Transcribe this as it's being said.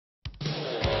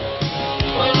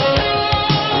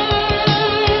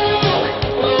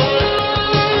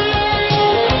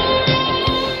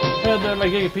my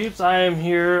Giga Peeps? I am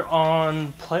here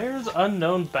on Players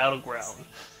Unknown Battleground.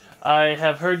 I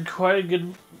have heard quite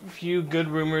a few good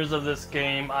rumors of this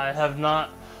game. I have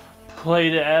not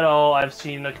played it at all. I've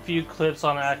seen a few clips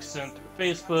on accident through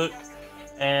Facebook,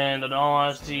 and in all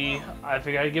honesty, I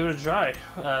figured I'd give it a try.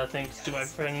 Thanks to my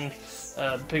friend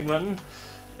PigMutton,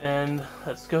 and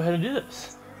let's go ahead and do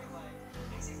this.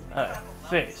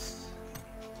 Face.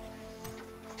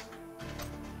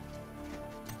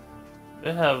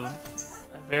 They have a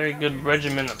very good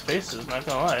regimen of faces, not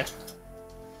gonna lie.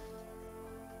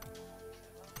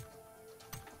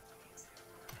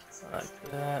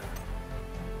 Like that.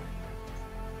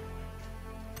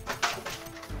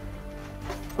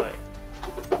 Wait.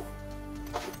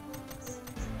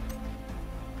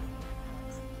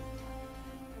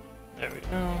 There we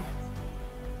go.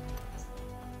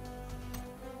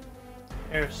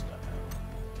 Hairstyle.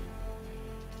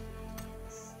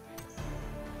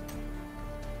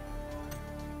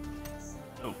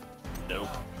 Nope.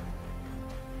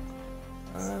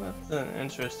 That's an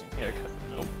interesting haircut.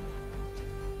 Nope.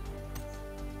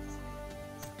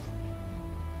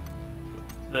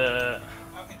 The...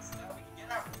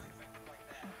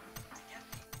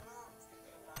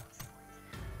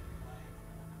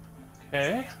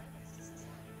 Okay.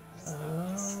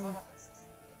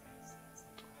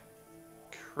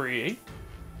 Create.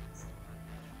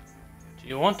 Do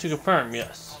you want to confirm?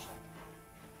 Yes.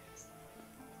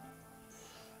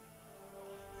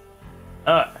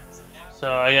 Alright,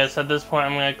 so I guess at this point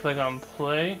I'm going to click on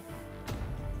play,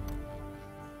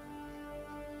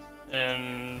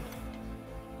 and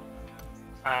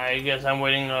I guess I'm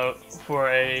waiting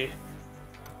for a,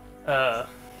 there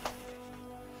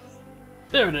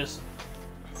it is.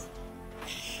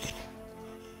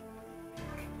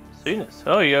 Sweetness.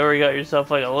 Oh, you already got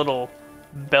yourself like a little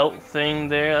belt thing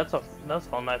there. That's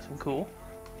all nice and cool.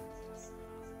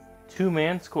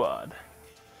 2-man squad.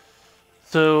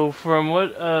 So, from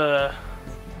what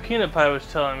Peanut Pie was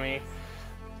telling me,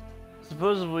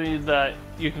 supposedly that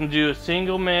you can do a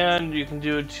single man, you can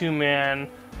do a 2-man,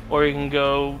 or you can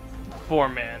go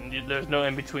 4-man. There's no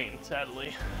in between,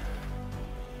 sadly.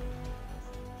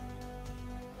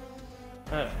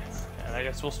 Alright, and I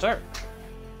guess we'll start.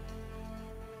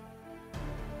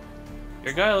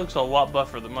 Your guy looks a lot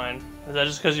buffer than mine. Is that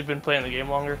just because you've been playing the game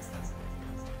longer?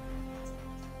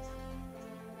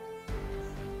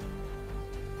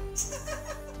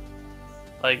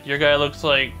 Like, your guy looks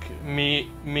like me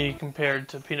compared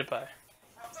to Peanut Pie.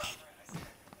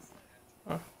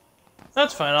 Huh.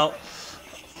 That's fine,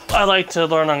 I like to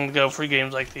learn on the go for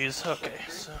games like these. Okay,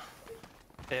 so...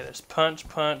 Okay, there's punch.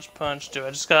 Do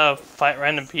I just gotta fight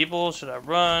random people? Should I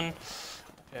run?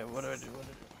 Okay, what do I do?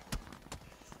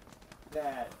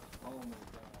 That, oh my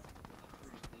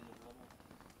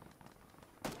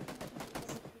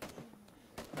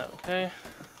god. Okay.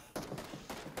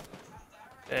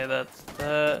 Okay, that's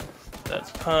that.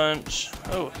 That's punch.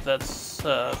 Oh, that's,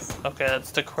 okay,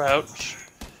 that's the crouch.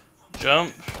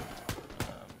 Jump.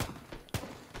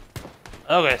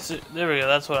 Okay, so there we go,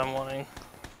 that's what I'm wanting.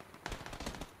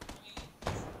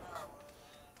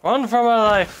 Run for my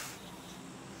life!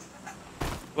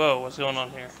 Whoa, what's going on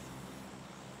here?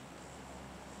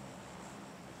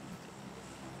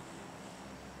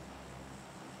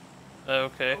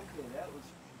 Okay.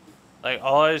 Like,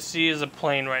 all I see is a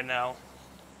plane right now.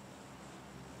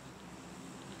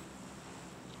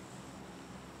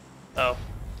 Oh.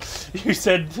 You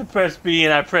said to press B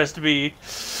and I pressed B.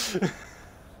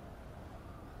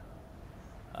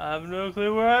 I have no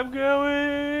clue where I'm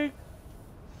going.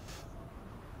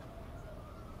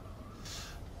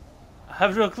 I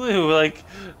have no clue, like,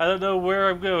 I don't know where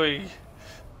I'm going.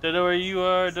 Don't know where you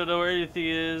are, don't know where anything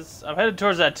is. I'm headed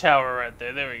towards that tower right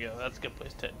there. There we go. That's a good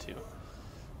place to head to.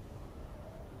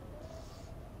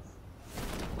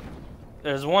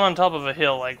 There's one on top of a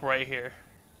hill, like, right here.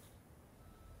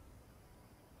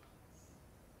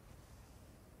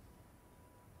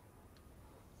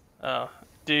 Oh.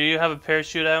 Do you have a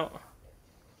parachute out?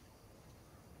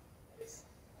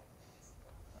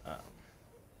 I was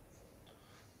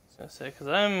gonna say, because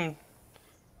I'm...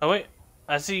 Oh, wait.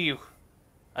 I see you.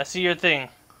 I see your thing.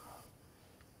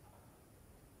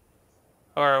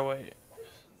 Or, wait.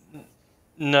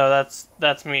 No,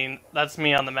 that's me. That's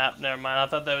me on the map. Never mind. I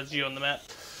thought that was you on the map.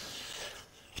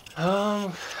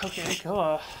 Okay, go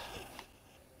off.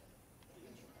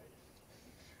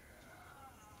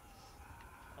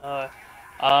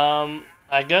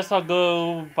 I guess I'll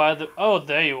go by the... Oh,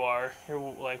 there you are. You're,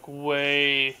 like,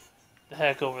 way the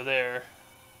heck over there.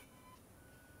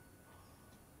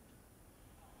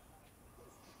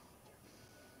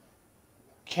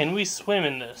 Can we swim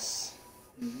in this?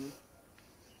 Mm-hmm.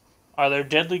 Are there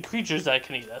deadly creatures that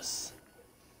can eat us?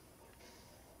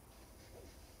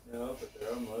 No, but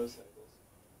there are motorcycles.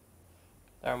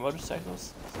 There are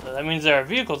motorcycles. So that means there are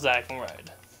vehicles that I can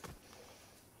ride.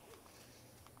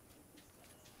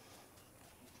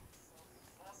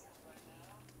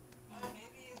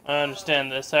 I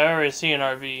understand this. I already see an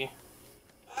RV.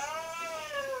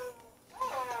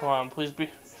 Come on, please be...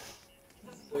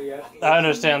 So yeah. I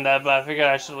understand that, but I figured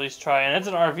I should at least try. And it's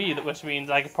an RV, which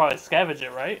means I could probably scavenge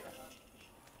it, right?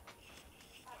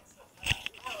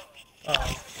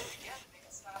 Oh.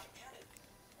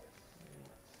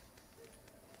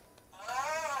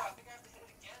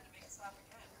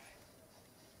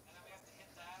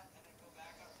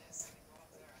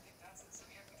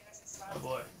 Oh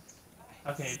boy.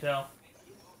 How can you tell?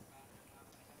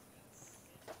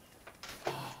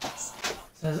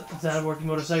 Is that a working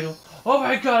motorcycle? Oh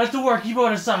my god, it's a working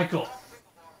motorcycle!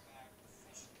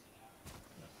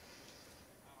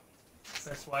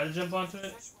 Press Y to jump onto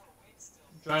it.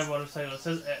 Drive motorcycle. It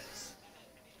says X.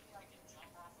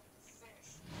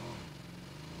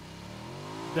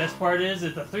 Best part is,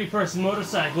 it's a 3-person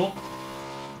motorcycle.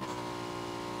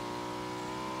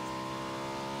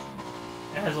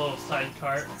 It has a little side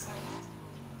cart.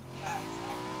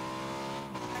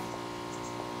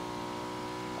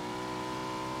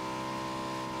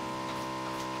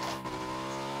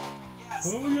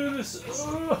 Oh my goodness!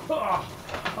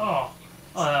 Oh,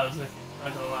 that was wicked.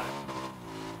 Not gonna lie.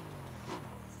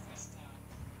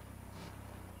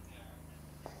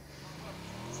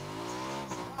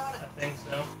 I think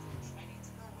so.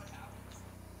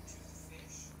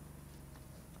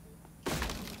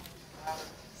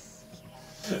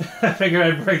 I figured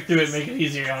I'd break through it and make it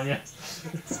easier on you.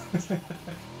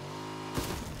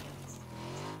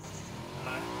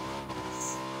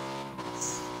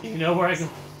 You know where I can...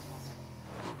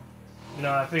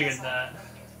 No, I figured that.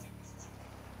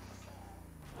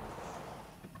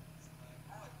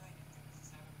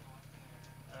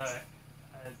 Alright.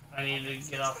 I need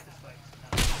to get off this bike.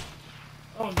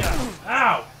 Oh god!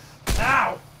 Ow!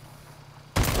 Ow!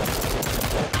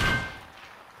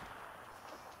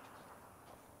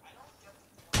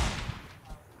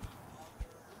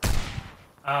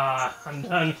 I'm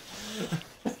done.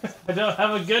 I don't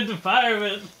have a gun to fire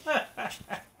with.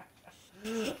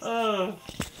 Oh.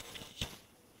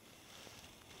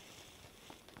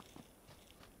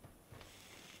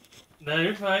 No,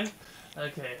 you're fine.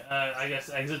 Okay, I guess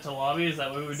exit to lobby, is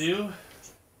that what we do?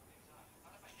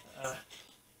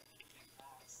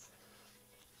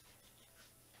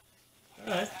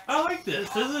 Alright, I like this.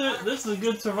 This is a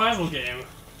good survival game.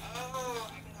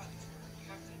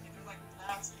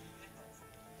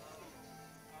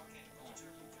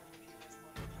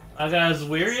 I was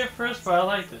weary at first, but I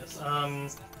like this. I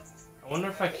wonder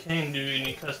if I can do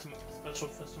any special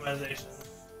customization.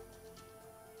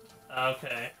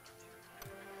 Okay.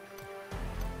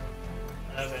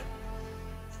 Okay.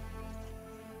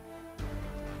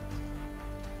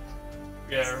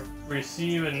 Yeah,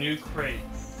 receive a new crate.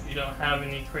 You don't have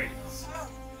any crates.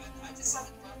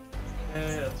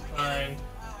 Okay, that's fine.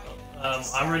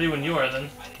 I'm ready when you are then.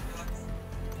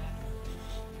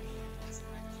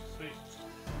 Sweet.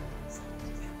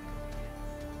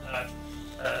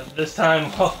 This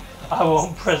time I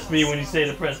won't press B when you say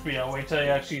to press B. I'll wait till you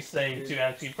actually say to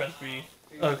actually press B.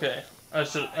 Okay. I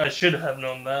should have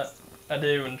known that. I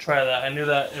didn't even try that. I knew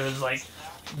that it was like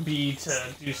B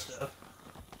to do stuff.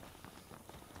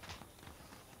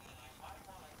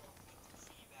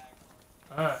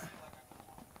 Alright.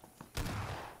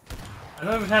 I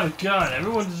don't even have a gun.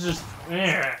 Everyone's just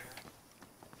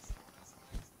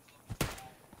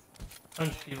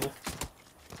punch people.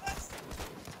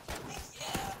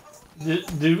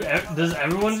 Does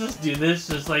everyone just do this?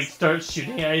 Just like start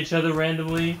shooting at each other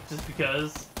randomly just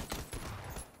because?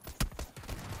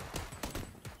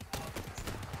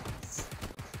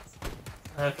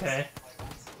 Okay.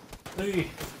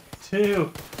 3,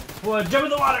 2, 1, jump in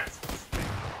the water!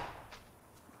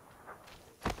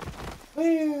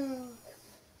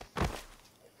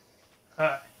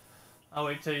 Alright. I'll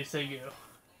wait till you say go.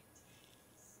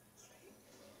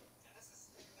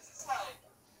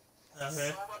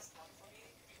 Okay.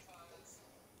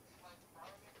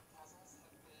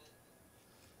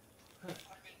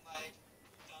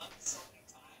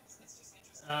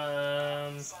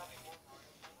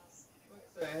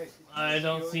 I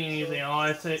don't see anything. All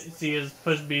I see is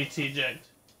push B to eject.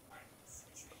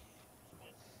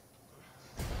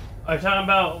 Are you talking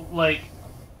about, like...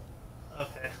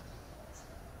 Okay.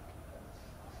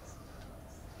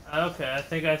 Okay, I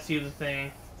think I see the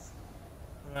thing.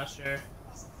 I'm not sure.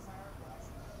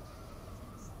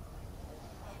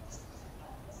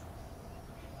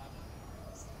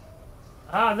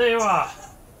 Ah, there you are!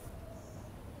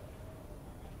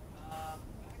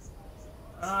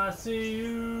 I see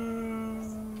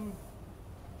you!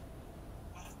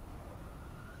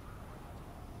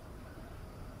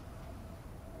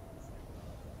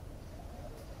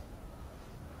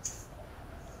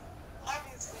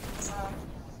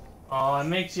 Oh, it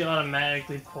makes you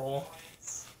automatically pull.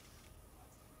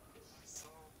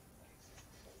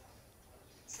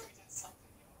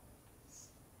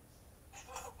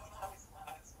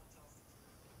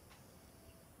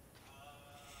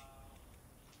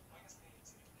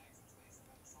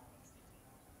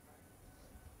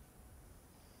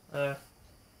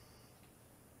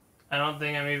 I don't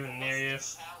think I'm even near you.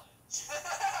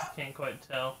 I can't quite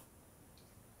tell.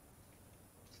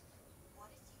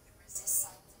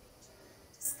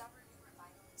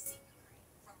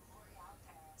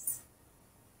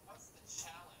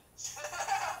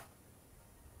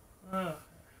 Oh.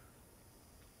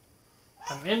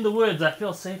 I'm in the woods. I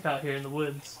feel safe out here in the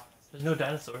woods. There's no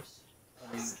dinosaurs.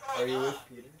 Are you with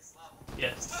Peter?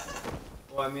 Yes.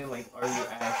 Well, I mean, like, are you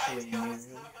actually near him?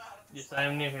 Yes, I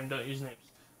am near him. Don't use names.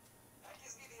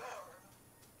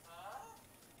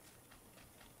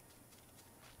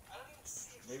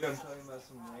 Maybe I'm talking about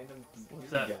some random computer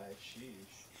that? guy.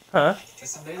 Sheesh. Huh? I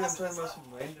said maybe I'm talking about some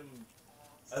random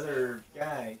other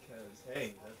guy, cause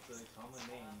hey, that's a common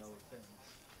name. No offense.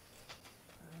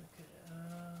 Okay,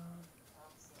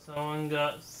 someone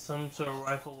got some sort of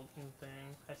rifle-looking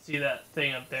thing. I see that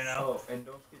thing up there now. Oh, and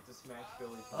don't forget to smash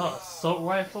Billy. Oh, assault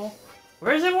rifle?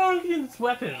 Where is everyone getting these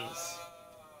weapons?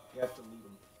 You have to loot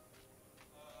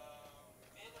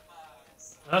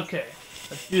them. Okay,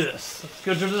 let's do this. Let's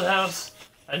go to the house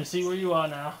and see where you are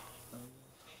now.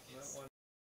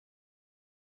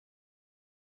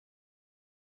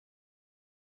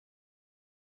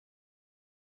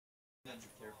 Be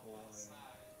careful.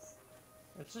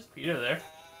 It's just Peter there.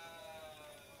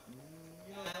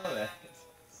 You don't know that.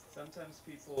 Sometimes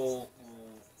people will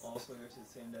also go to the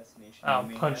same destination. I'll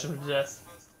punch him to death.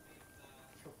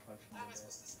 He'll punch him to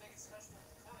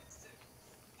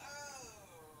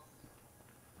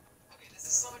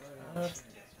death.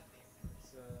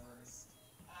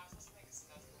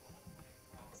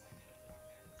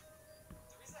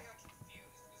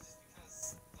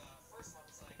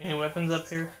 Any weapons up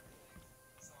here?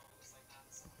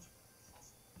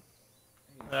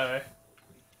 Alright.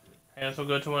 I guess we'll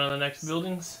go to one of the next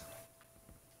buildings.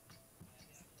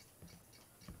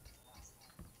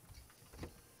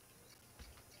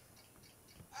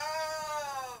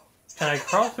 Can I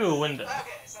crawl through a window?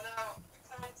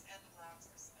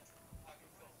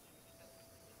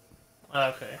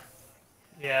 Okay.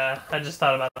 Yeah, I just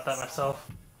thought about that myself.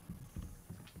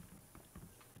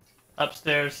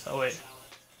 Upstairs. Oh wait.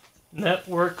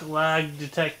 Network lag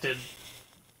detected.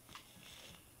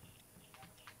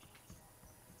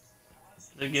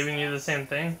 They're giving you the same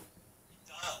thing?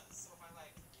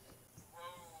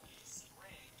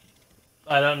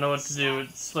 I don't know what to do.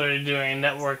 It's literally doing a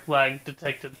network lag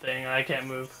detected thing. I can't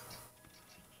move.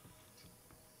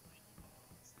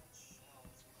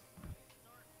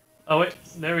 Oh wait,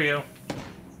 there we go.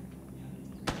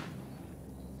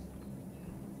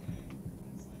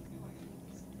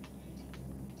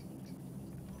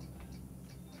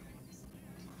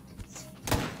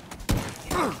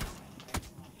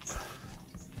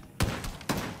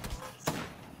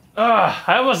 Ah,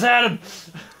 I almost had him!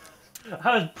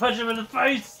 I was punching him in the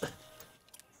face!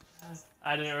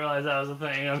 I didn't realize that was a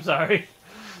thing, I'm sorry.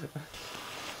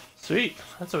 Sweet,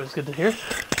 that's always good to hear.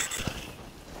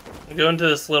 I'll go into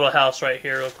this little house right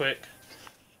here real quick.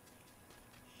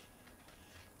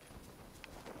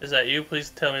 Is that you? Please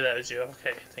tell me that was you.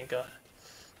 Okay, thank God.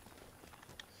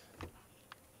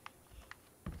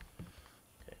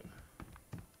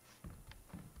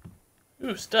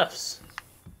 Okay. Ooh, stuffs.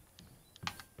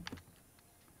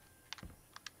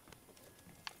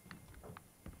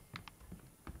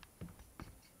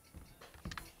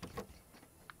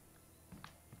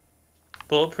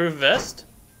 Bulletproof vest?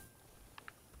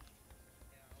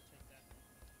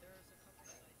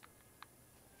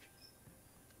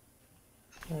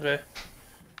 Okay.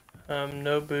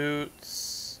 No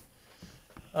boots.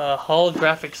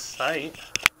 Holographic sight.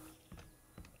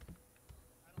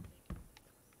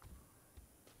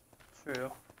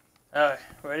 True. Alright,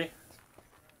 ready?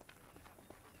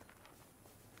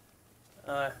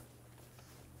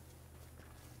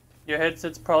 Your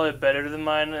headset's probably better than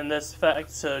mine in this fact,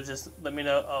 so just let me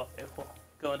know. Oh, okay, we'll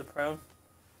go into prone.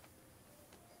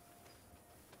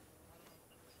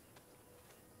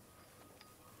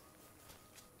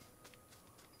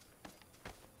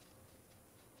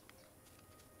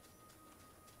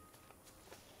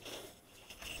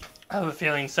 I have a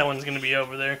feeling someone's gonna be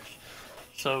over there,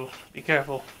 so be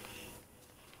careful.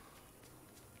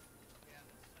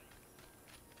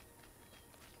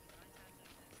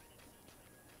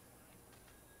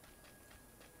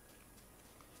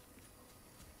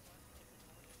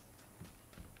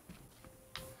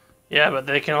 Yeah, but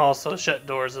they can also shut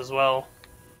doors as well.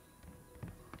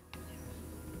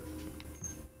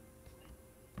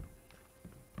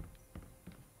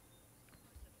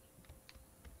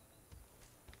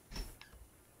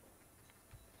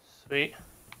 Sweet.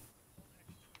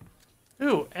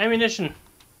 Ooh, ammunition.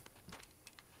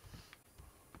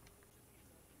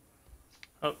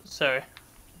 Oh, sorry.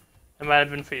 It might have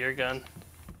been for your gun.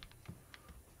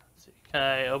 Let's see. Can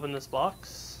I open this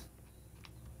box?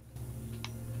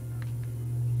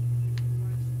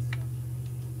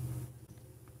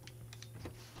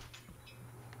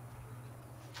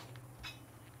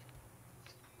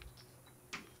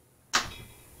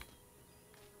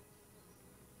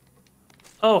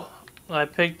 Oh, I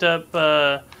picked up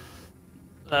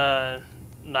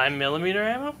 9mm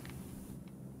ammo.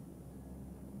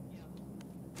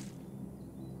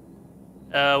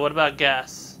 What about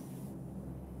gas?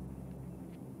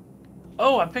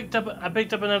 Oh, I picked up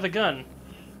another gun.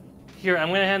 Here, I'm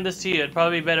gonna hand this to you. It'd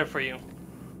probably be better for you.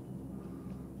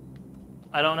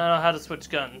 I don't know how to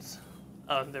switch guns.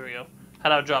 Oh, there we go. How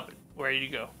do I drop it? Where did you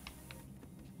go?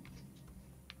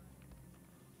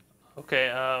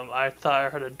 Okay, I thought I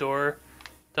heard a door.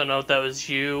 Don't know if that was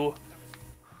you.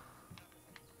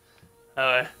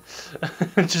 Alright.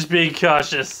 Just being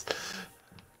cautious.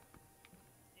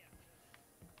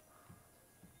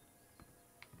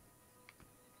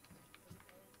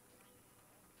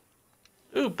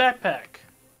 Ooh, backpack.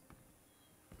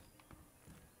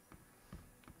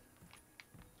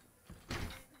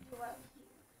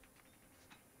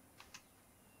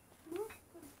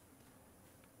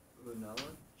 Another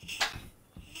one?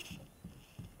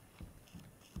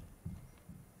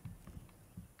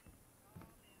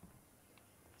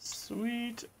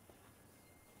 Sweet.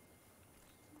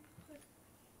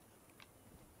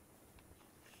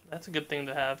 That's a good thing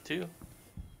to have, too.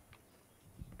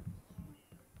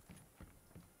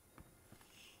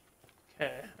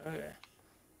 Okay, okay.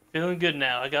 Feeling good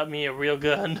now. I got me a real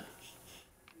gun.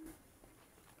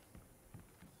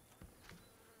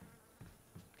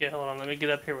 Okay, hold on. Let me get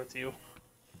up here with you.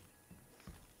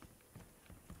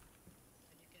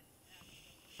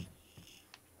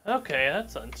 Okay,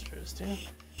 that's interesting.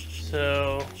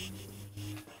 So,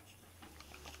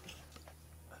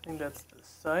 I think that's the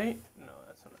site. No,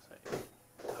 that's not a site.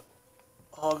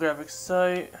 Holographic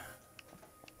site.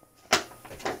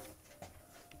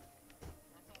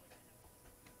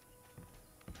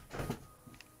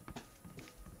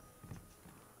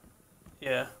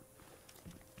 Yeah.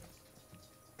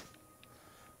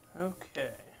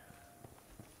 Okay.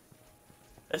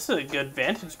 This is a good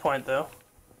vantage point, though.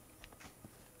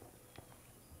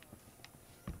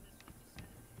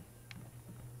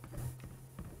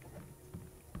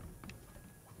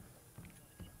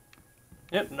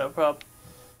 Yep, no problem.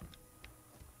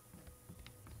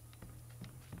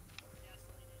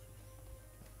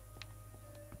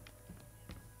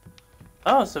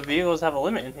 Oh, so vehicles have a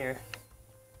limit in here.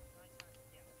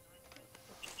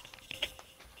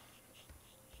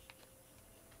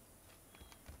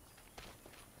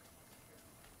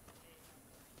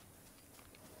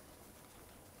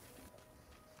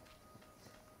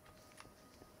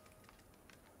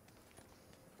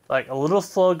 Like, a little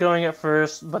slow going at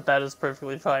first, but that is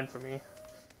perfectly fine for me.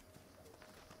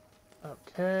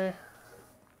 Okay.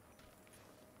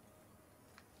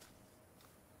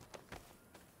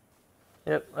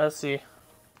 Yep, let's see.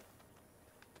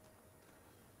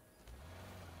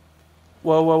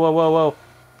 Whoa, whoa, whoa, whoa, whoa.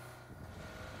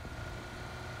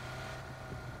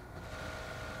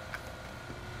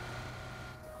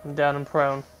 I'm down and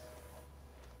prone.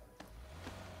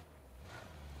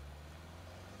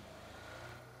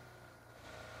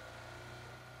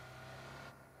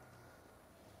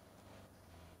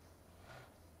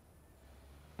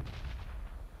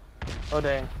 Oh,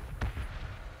 dang.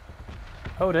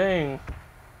 Oh, dang.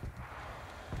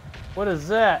 What is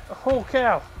that? Oh,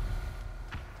 cow.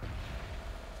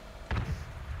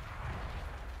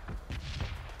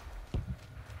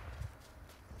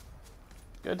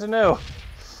 Good to know.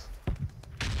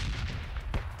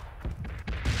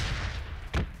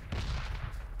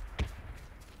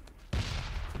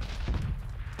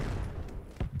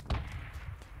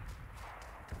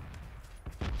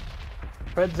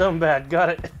 Red zone bad. Got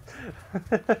it.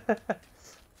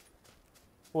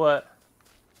 What?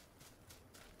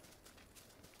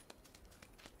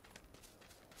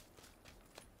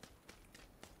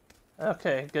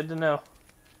 Okay, good to know.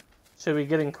 Should we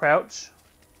get in crouch?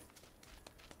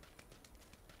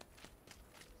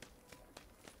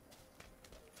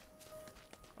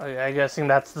 Okay, I'm guessing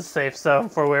that's the safe zone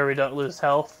for where we don't lose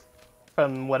health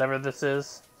from whatever this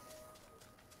is.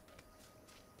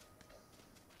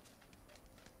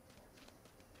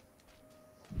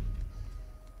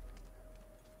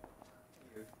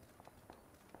 Here.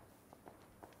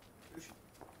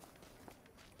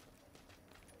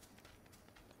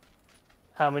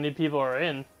 How many people are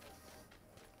in?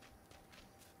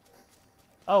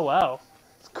 Oh wow.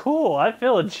 It's cool. I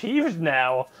feel achieved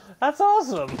now. That's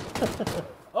awesome.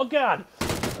 Oh god.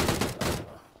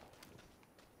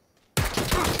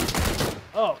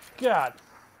 Oh god.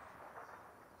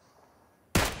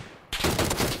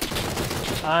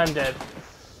 I'm dead.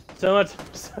 So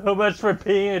much for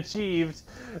being achieved.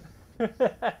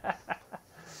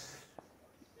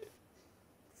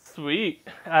 Sweet.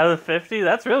 Out of 50,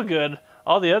 that's real good.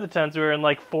 All the other times we were in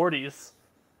like 40s.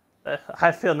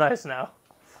 I feel nice now.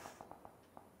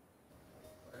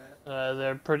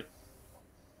 They're pretty...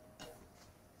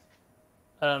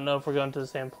 I don't know if we're going to the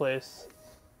same place.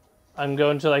 I'm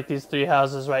going to like these 3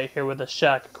 houses right here with a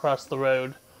shack across the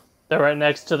road. They're right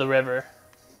next to the river.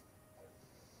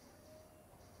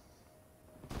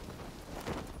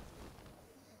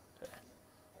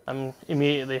 I'm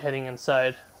immediately heading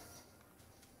inside.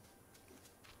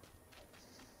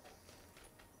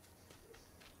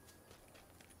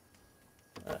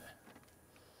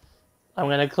 I'm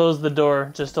gonna close the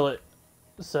door just to let...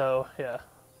 So, yeah.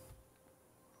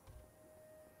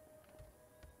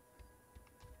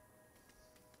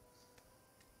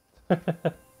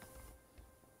 Let's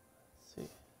see.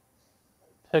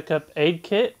 Pick up aid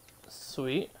kit.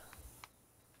 Sweet.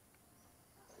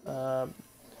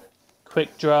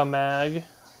 Quick draw mag.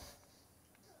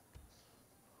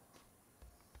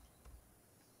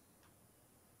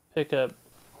 Pick up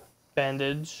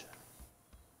bandage.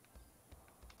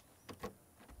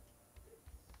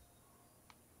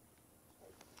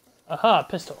 Aha,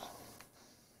 pistol.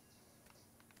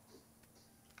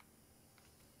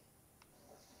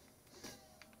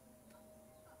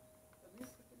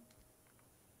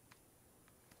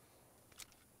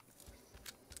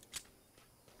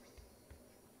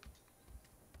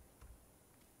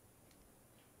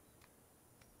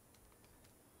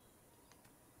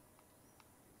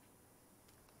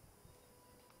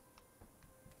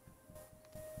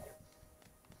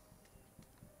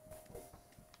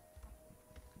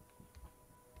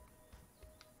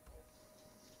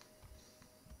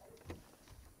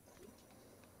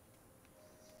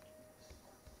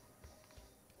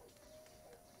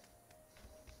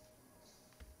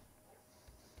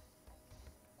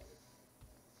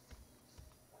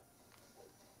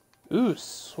 Ooh,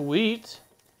 sweet.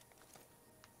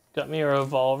 Got me a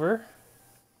revolver.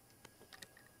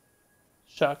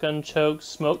 Shotgun choke,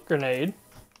 smoke grenade.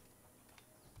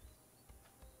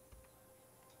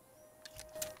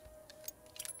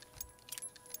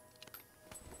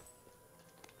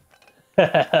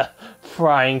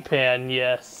 Frying pan,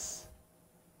 yes.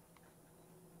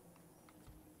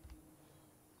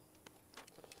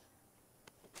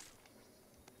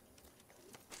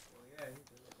 Well, yeah, he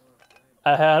doesn't want to find.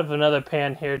 I have another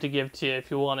pan here to give to you if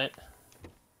you want it.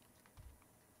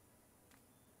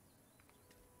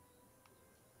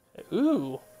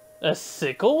 Ooh, a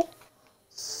sickle?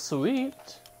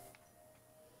 Sweet.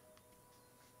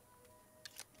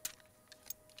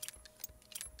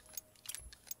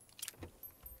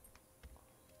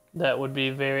 That would be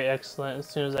very excellent as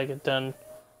soon as I get done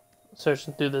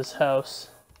searching through this house.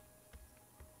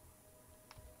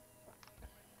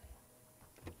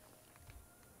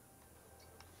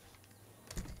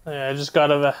 Yeah, I just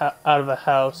got out of a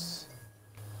house.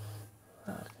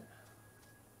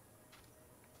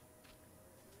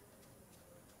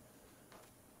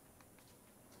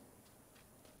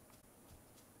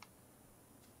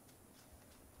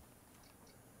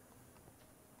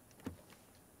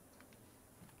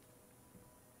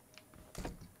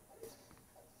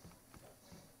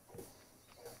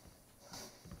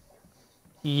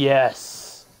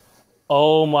 Yes.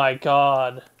 Oh my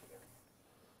god.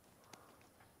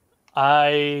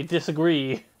 I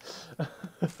disagree.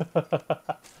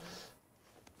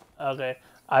 Okay.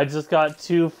 I just got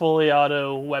 2 fully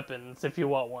auto weapons if you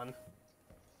want one.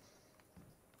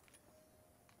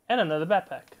 And another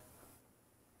backpack.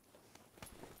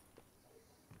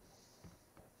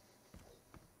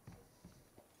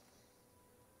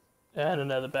 And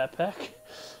another backpack.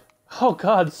 Oh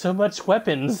god, so much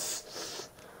weapons.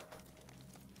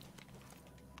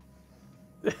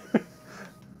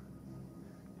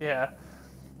 Yeah.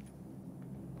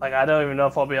 Like, I don't even know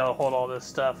if I'll be able to hold all this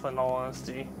stuff, in all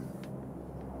honesty.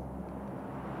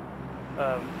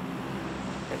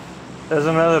 There's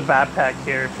another backpack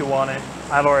here if you want it.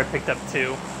 I've already picked up 2.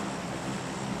 Okay.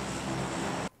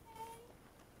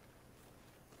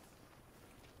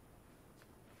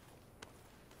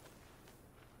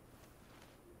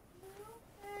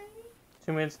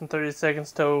 2 minutes and 30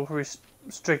 seconds till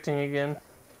restricting again.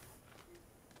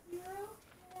 Okay.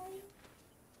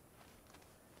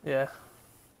 Yeah.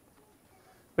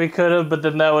 We could have, but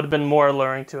then that would have been more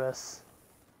alluring to us.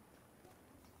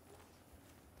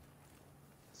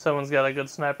 Someone's got a good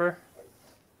sniper.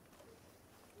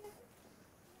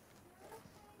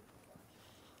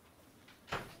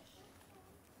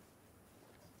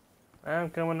 I'm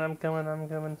coming. Is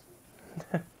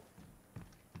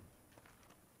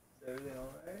everything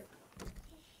alright?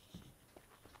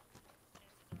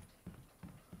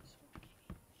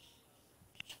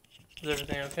 Is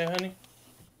everything okay, honey?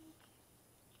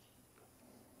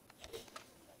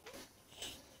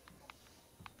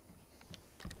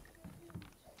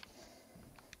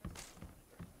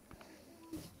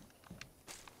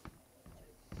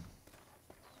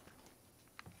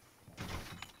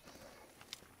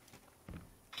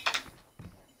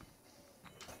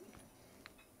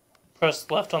 Press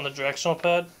left on the directional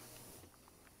pad.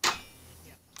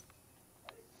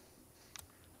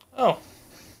 Oh.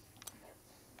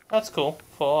 That's cool.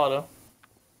 Full auto.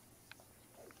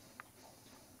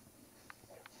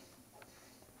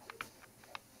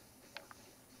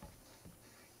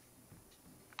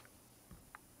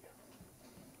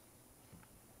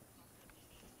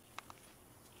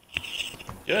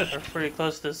 Good. We're pretty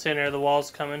close to the center of the walls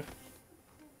coming.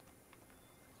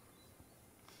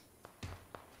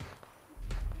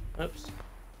 Oops.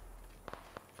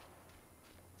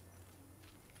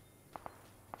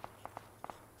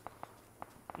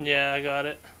 Yeah, I got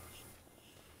it.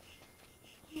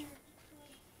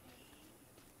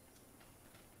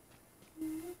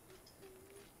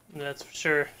 That's for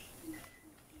sure.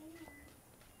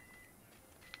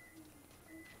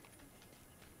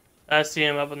 I see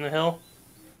him up on the hill.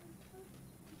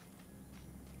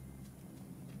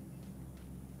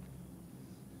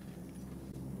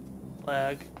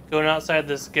 Lag. Going outside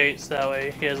this gate so that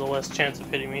way he has a less chance of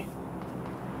hitting me.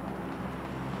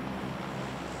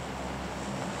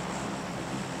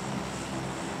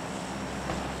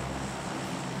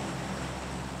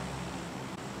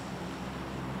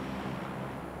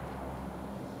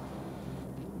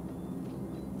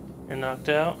 You're knocked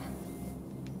out.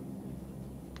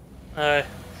 I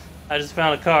just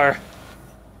found a car.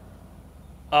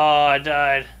 Oh, I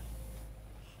died.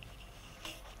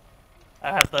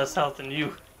 I have less health than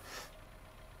you.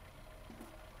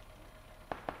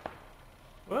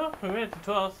 Well, we made it to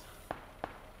 12th.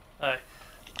 Alright,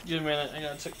 give me a minute. I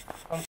gotta check.